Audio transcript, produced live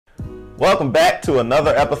Welcome back to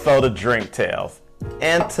another episode of Drink Tales.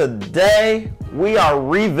 And today we are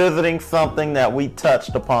revisiting something that we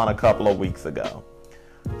touched upon a couple of weeks ago.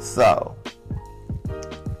 So,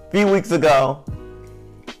 a few weeks ago,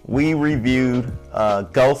 we reviewed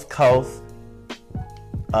Ghost Coast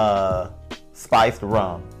spiced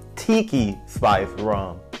rum. Tiki spiced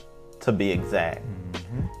rum, to be exact.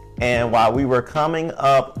 Mm-hmm. And while we were coming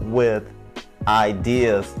up with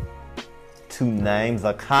ideas to names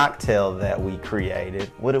a cocktail that we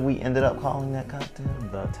created, what did we ended up calling that cocktail?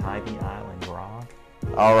 The Tybee Island Grog.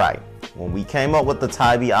 All right. When we came up with the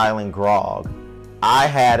Tybee Island Grog, I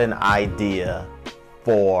had an idea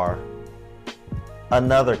for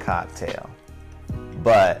another cocktail,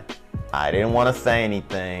 but I didn't want to say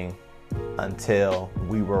anything until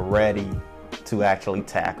we were ready to actually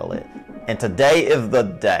tackle it. And today is the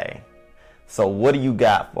day. So what do you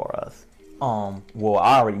got for us? Well,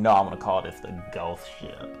 I already know I'm going to call this the Ghost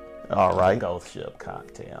Ship. All right. Ghost Ship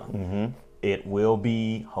cocktail. Mm-hmm. It will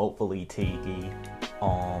be, hopefully, Tiki.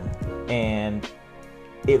 And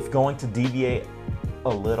it's going to deviate a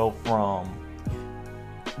little from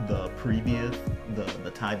the previous,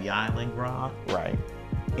 the Tybee Island Grog. Right.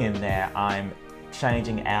 In that I'm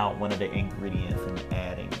changing out one of the ingredients and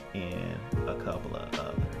adding in a couple of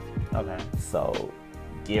others. Okay. So,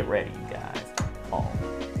 get ready, you guys.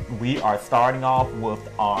 We are starting off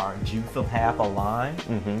with our juice of half a lime,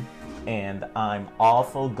 and I'm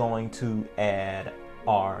also going to add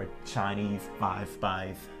our Chinese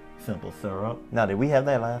 5-spice simple syrup. Now, did we have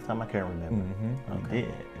that last time? I can't remember. We did.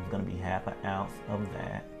 It's going to be half an ounce of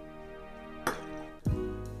that.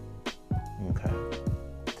 Okay.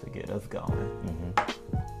 To get us going.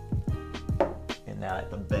 And now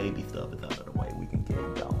that the baby stuff is out of the way, we can get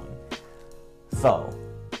it going. So,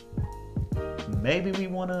 maybe we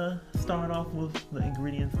want to start off with the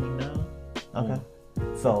ingredients we know. Okay.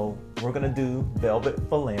 So we're going to do Velvet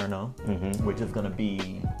Falernum, which is going to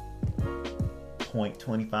be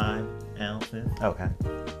 0.25 ounces. Okay.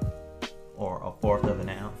 Or a fourth of an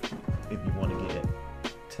ounce, if you want to get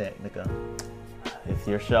technical. It's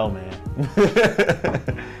your show, man.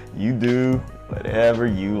 You do whatever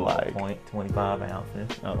you like. 0.25 ounces.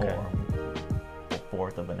 Okay. Or a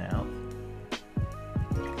fourth of an ounce.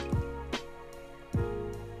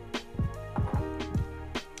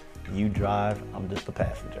 You drive, I'm just a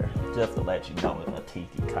passenger. Just to let you know, it's a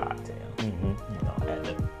Tiki cocktail. Mm-hmm. You know, and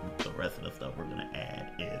the rest of the stuff we're going to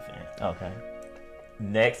add isn't. Okay.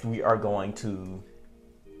 Next, we are going to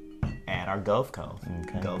add our Ghost Coast.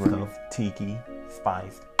 Okay. Ghost Coast Tiki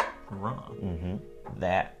spiced rum. Mm-hmm.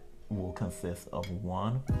 That will consist of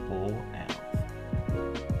 1 full ounce.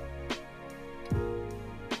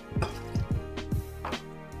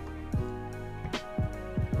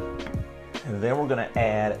 And then we're going to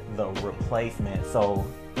add the replacement. So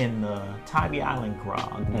in the Tybee Island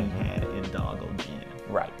Grog, we had Indoggo Gin.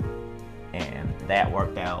 Right. And that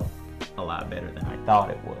worked out a lot better than I thought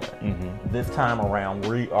it would. This time around,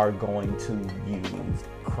 we are going to use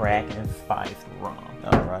Kraken spiced rum.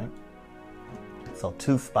 All right. So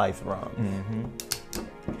 2 spiced rums.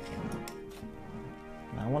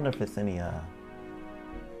 Now, I wonder if it's any, oh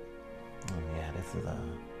yeah, this is the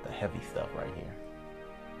heavy stuff right here.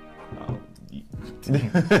 Just you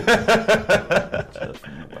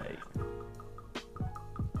wait.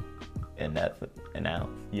 And that's an ounce?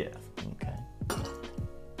 Yes. Okay.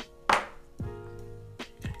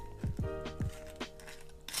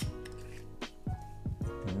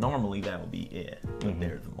 Normally that would be it, but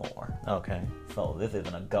there's more. Okay. So this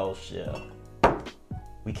isn't a ghost ship.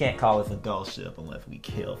 We can't call this a ghost ship unless we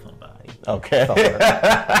kill somebody. Okay. So we're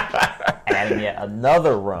adding yet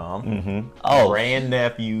another rum. Oh. Wray and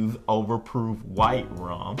Nephew's Overproof white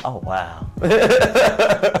rum. Oh, wow.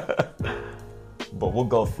 But we'll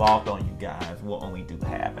go soft on you guys. We'll only do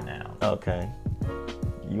half an ounce. Okay.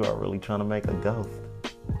 You are really trying to make a ghost.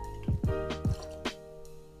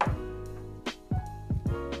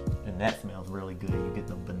 And that smells really good. You get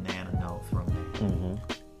the banana notes from that.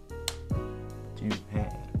 You've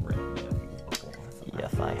had Wray and Nephew before. So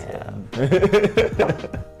Yes, I have.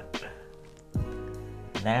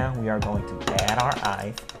 Now we are going to add our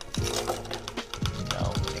ice. You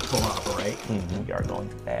know, and cooperate. We are going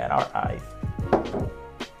to add our ice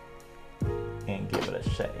and give it a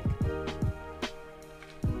shake.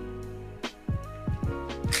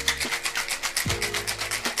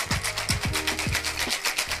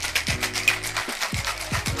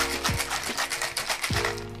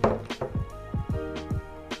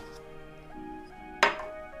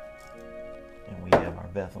 And we have our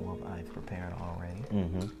vessel of ice prepared already.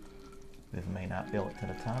 This may not fill it to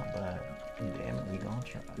the top, but damn it, we gonna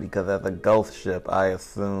try. Because as a ghost ship, I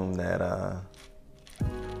assume that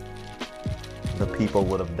the people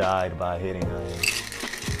would have died by hitting an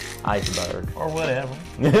iceberg. Or whatever.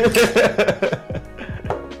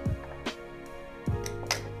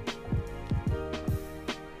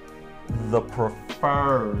 The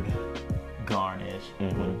preferred garnish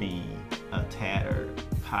would be a tattered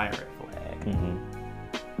pirate flag.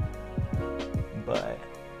 But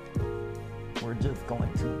we're just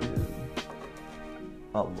going to do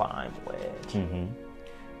a lime wedge.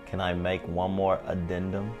 Can I make one more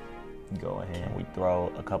addendum? Go ahead. Can we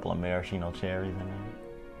throw a couple of maraschino cherries in there?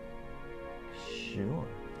 Sure.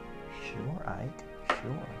 Sure, Ike.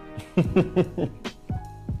 Sure.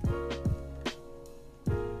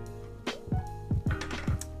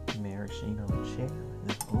 Maraschino cherries.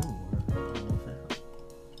 Ooh, we're almost out.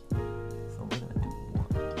 So we're going to do one.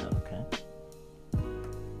 Okay.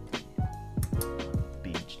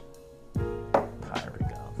 Beach pirate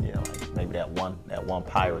ghost. Yeah, like maybe that one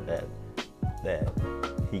pirate that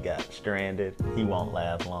he got stranded, he won't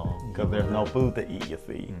last long because there's no food to eat, you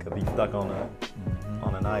see, because he's stuck on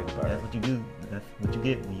an iceberg. That's what you do. That's what you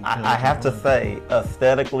get when you I have to say,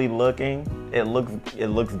 aesthetically looking, it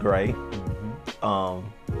looks great.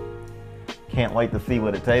 Can't wait to see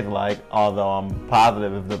what it tastes like, although I'm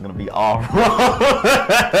positive it's just gonna be all wrong.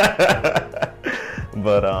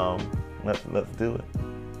 But let's do it.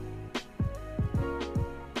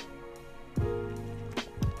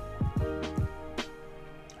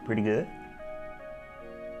 Pretty good.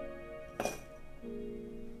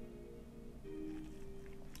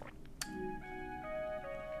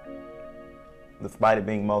 Despite it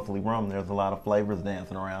being mostly rum, there's a lot of flavors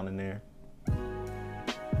dancing around in there.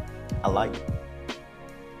 I like it.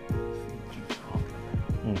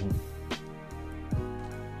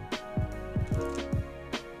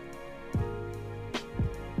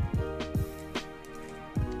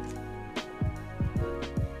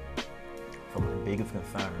 So my biggest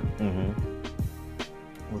concern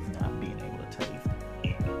was not being able to taste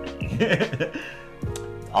anything.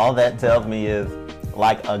 All that tells me is,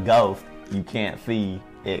 like a ghost, you can't see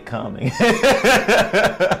it coming.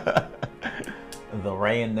 The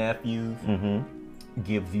Wray and Nephews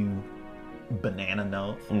gives you banana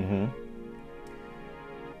notes.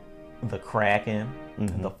 The Kraken,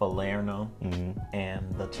 the Falernum,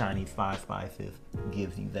 and the Chinese 5 spices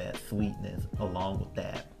gives you that sweetness. Along with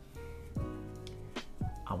that,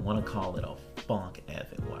 I want to call it a funk,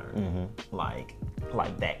 as it were. Like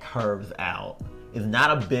that curves out. It's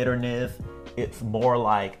not a bitterness. It's more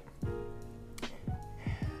like,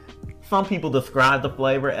 some people describe the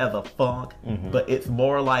flavor as a funk, but it's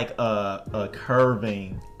more like a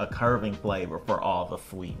curving flavor for all the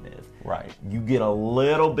sweetness. Right. You get a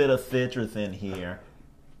little bit of citrus in here,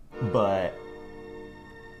 but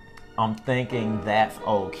I'm thinking that's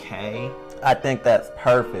okay. I think that's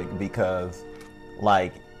perfect because,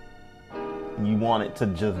 like, you want it to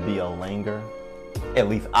just be a linger. At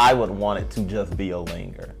least I would want it to just be a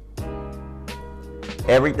linger.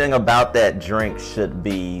 Everything about that drink should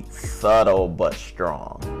be subtle but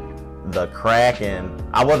strong. The Kraken,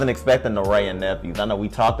 I wasn't expecting the Wray and Nephews. I know we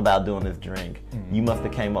talked about doing this drink. You must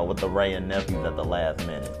have came up with the Wray and Nephews at the last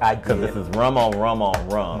minute. I did. Because this is rum on rum on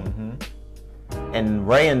rum. And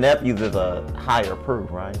Wray and Nephews is a higher proof,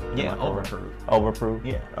 right? Yeah, overproof. Overproof?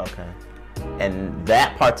 Yeah. Okay. And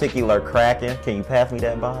that particular Kraken, can you pass me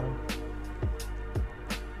that bottle?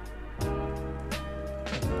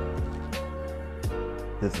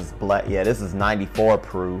 This is black. Yeah, this is 94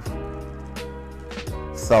 proof.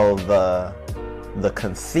 So the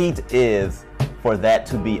conceit is for that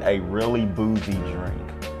to be a really boozy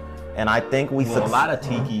drink. And I think a lot of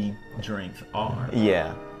Tiki drinks are.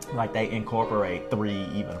 Yeah. Like they incorporate 3,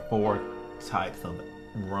 even 4 types of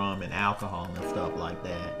rum and alcohol and stuff like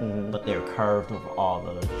that. But they're curved with all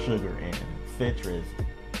the sugar and citrus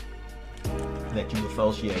that you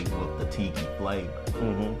associate with the Tiki flavor.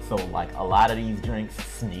 So like a lot of these drinks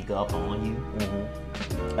sneak up on you,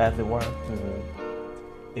 as it were.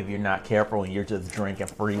 If you're not careful and you're just drinking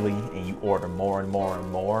freely and you order more and more and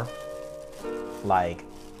more, like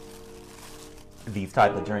these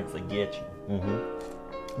type of drinks will get you.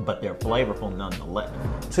 But they're flavorful nonetheless.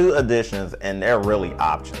 2 additions, and they're really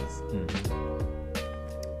options.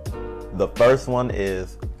 The first one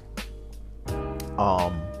is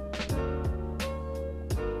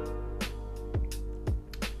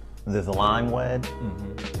this lime wedge.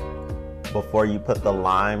 Before you put the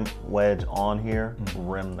lime wedge on here,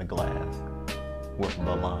 rim the glass with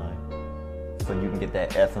the lime. So you can get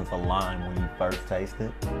that essence of lime when you first taste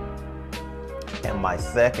it. And my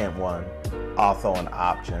second one, also an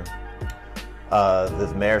option,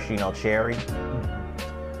 this maraschino cherry,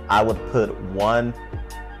 I would put one.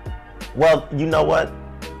 Well, you know what?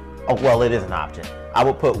 Oh, well, it is an option. I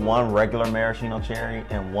would put one regular maraschino cherry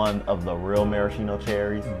and one of the real maraschino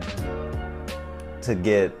cherries to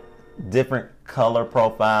get different color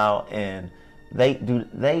profile, and they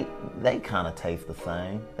kind of taste the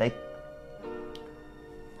same. They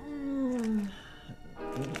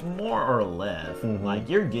more or less. Like,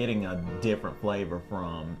 you're getting a different flavor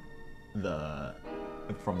from the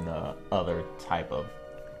other type of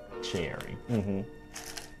cherry.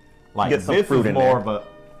 Like, get some fruit in there.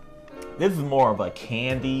 This is more of a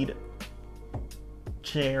candied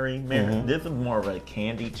cherry. This is more of a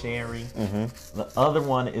candied cherry. The other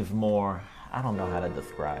one is more, I don't know how to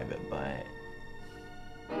describe it, but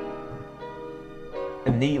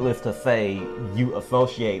needless to say, you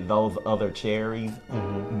associate those other cherries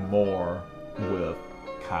more with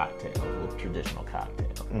cocktails, with traditional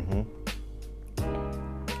cocktails.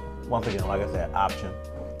 Once again, like I said, option.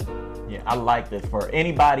 Yeah, I like this for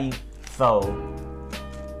anybody. So,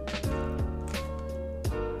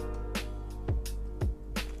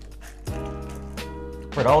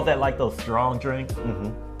 for those that like those strong drinks,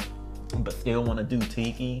 but still want to do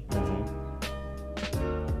tiki,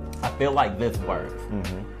 I feel like this works.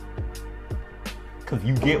 Because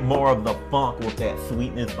you get more of the funk with that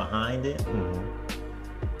sweetness behind it,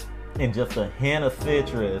 and just a hint of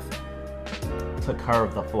citrus to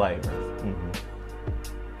curve the flavors.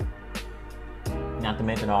 Not to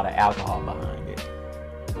mention all the alcohol behind it.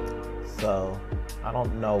 So, I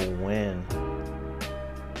don't know when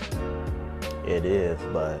it is,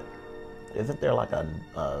 but isn't there like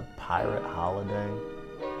a pirate holiday?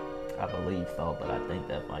 I believe so, but I think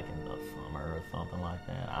that's like in the summer or something like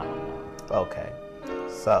that. I don't know. Okay,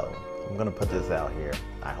 so I'm gonna put this out here.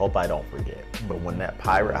 I hope I don't forget. But when that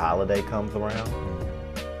pirate holiday comes around,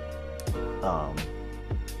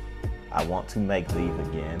 I want to make these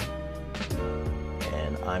again,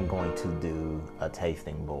 and I'm going to do a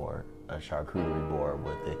tasting board, a charcuterie board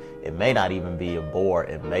with it. It may not even be a board.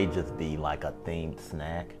 It may just be like a themed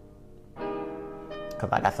snack. Cause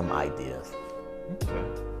I got some ideas. Okay.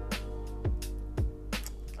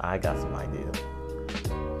 I got some ideas.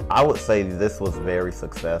 I would say this was very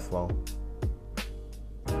successful.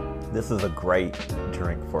 This is a great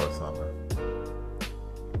drink for summer.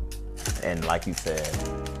 And like you said,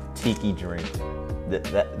 tiki drink.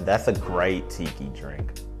 That's a great tiki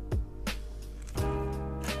drink. I'm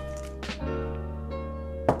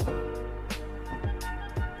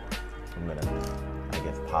gonna, I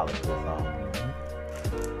guess, polish this off.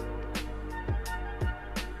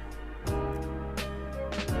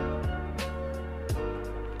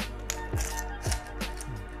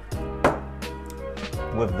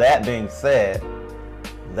 With that being said,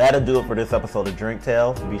 that'll do it for this episode of Drink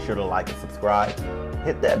Tales. Be sure to like and subscribe.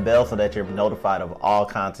 Hit that bell so that you're notified of all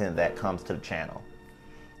content that comes to the channel.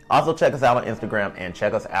 Also, check us out on Instagram and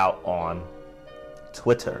check us out on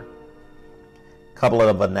Twitter. Couple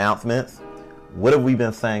of announcements. What have we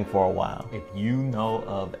been saying for a while? If you know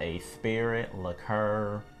of a spirit,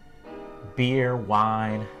 liqueur, beer,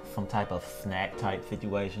 wine, some type of snack type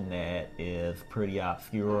situation that is pretty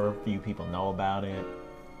obscure, few people know about it,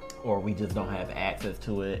 or we just don't have access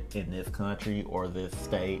to it in this country or this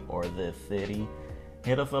state or this city,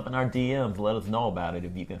 hit us up in our DMs. Let us know about it.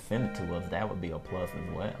 If you can send it to us, that would be a plus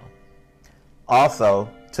as well. Also,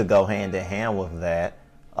 to go hand in hand with that,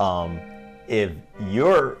 if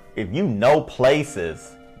you know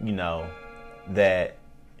places, you know, that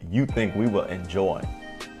you think we will enjoy,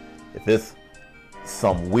 if it's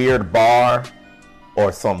some weird bar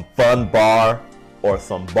or some fun bar or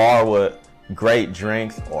some bar with great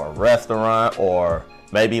drinks or a restaurant or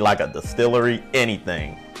maybe like a distillery,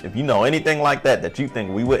 anything. If you know anything like that you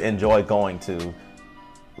think we would enjoy going to,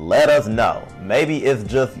 let us know. Maybe it's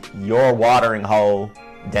just your watering hole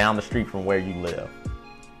down the street from where you live.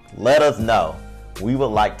 Let us know. We would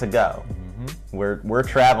like to go. We're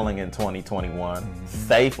traveling in 2021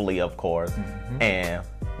 safely, of course, and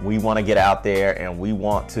we want to get out there, and we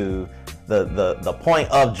want to. The point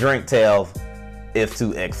of Drink Tales is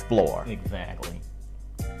to explore. Exactly.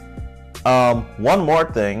 One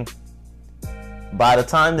more thing. By the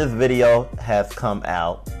time this video has come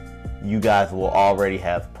out, you guys will already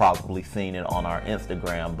have probably seen it on our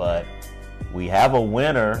Instagram, but we have a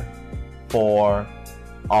winner for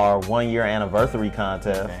our 1-year anniversary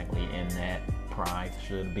contest. Exactly, and that prize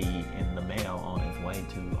should be in the mail on its way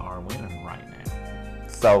to our winner right now.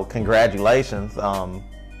 So congratulations. Want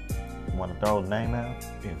to throw the name out?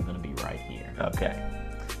 It's going to be right here. Okay.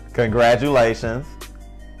 Congratulations.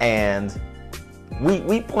 And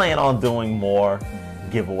we plan on doing more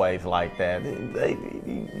giveaways like that.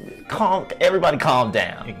 Everybody calm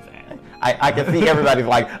down. Exactly. I can see everybody's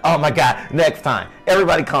like, oh my God, next time.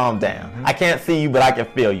 Everybody calm down. I can't see you, but I can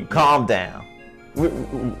feel you. Calm down.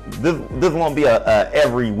 This won't be a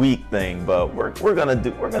every week thing, but we're gonna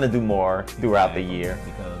do more throughout the year.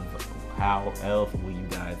 Because how else will you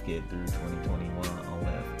guys get through 2021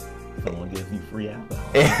 unless someone gives you free alcohol?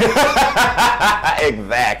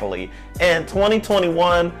 Exactly. And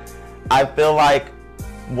 2021, I feel like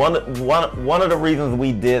one of the reasons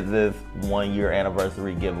we did this 1 year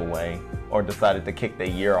anniversary giveaway or decided to kick the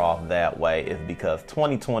year off that way is because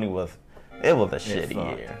 2020 was a shitty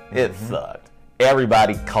year. It sucked.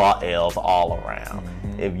 Everybody caught L's all around.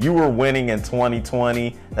 If you were winning in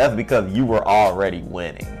 2020, that's because you were already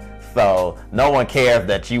winning. So no one cares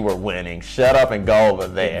that you were winning. Shut up and go over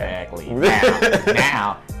there. Exactly.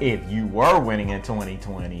 Now, if you were winning in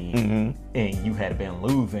 2020 and you had been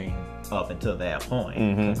losing up until that point,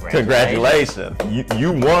 congratulations.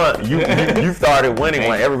 You won. You started winning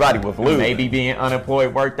when everybody was losing. Maybe being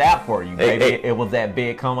unemployed worked out for you. Maybe it was that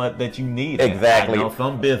big come up that you needed. Exactly. I know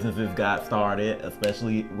some businesses got started,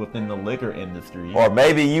 especially within the liquor industry. Or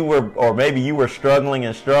maybe you were struggling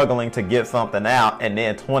to get something out, and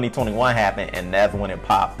then 2021 happened, and that's when it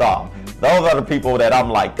popped off. Those are the people that I'm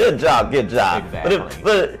like, good job. Exactly.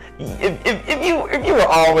 But if you were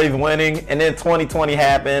always winning, and then 2020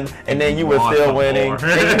 happened, and then you were still winning, and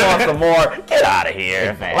you want some more, get out of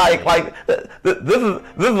here. Exactly. Like this is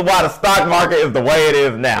why the stock market is the way it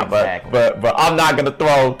is now. Exactly. But I'm not gonna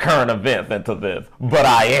throw current events into this. But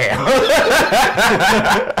I am.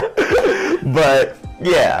 But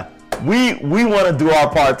yeah, we want to do our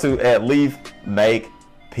part to at least make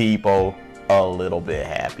people a little bit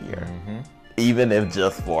happier, even if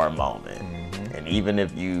just for a moment, and even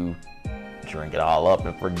if you drink it all up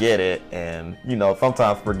and forget it, and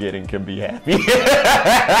sometimes forgetting can be happy.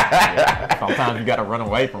 Sometimes you got to run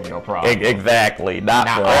away from your problem. Exactly. Not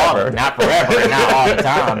forever, not all the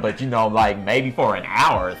time, but like maybe for an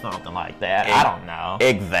hour or something like that. I don't know.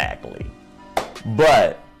 Exactly.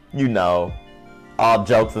 But all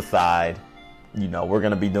jokes aside, we're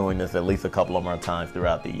going to be doing this at least a couple of more times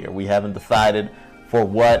throughout the year. We haven't decided for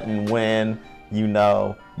what and when,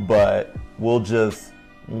 but we'll just,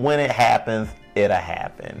 when it happens, it'll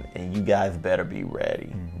happen. And you guys better be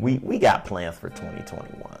ready. We got plans for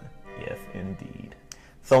 2021. Yes, indeed.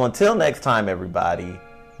 So until next time, everybody,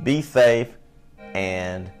 be safe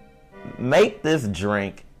and make this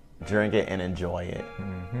drink it and enjoy it.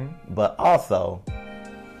 But also,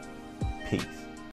 peace.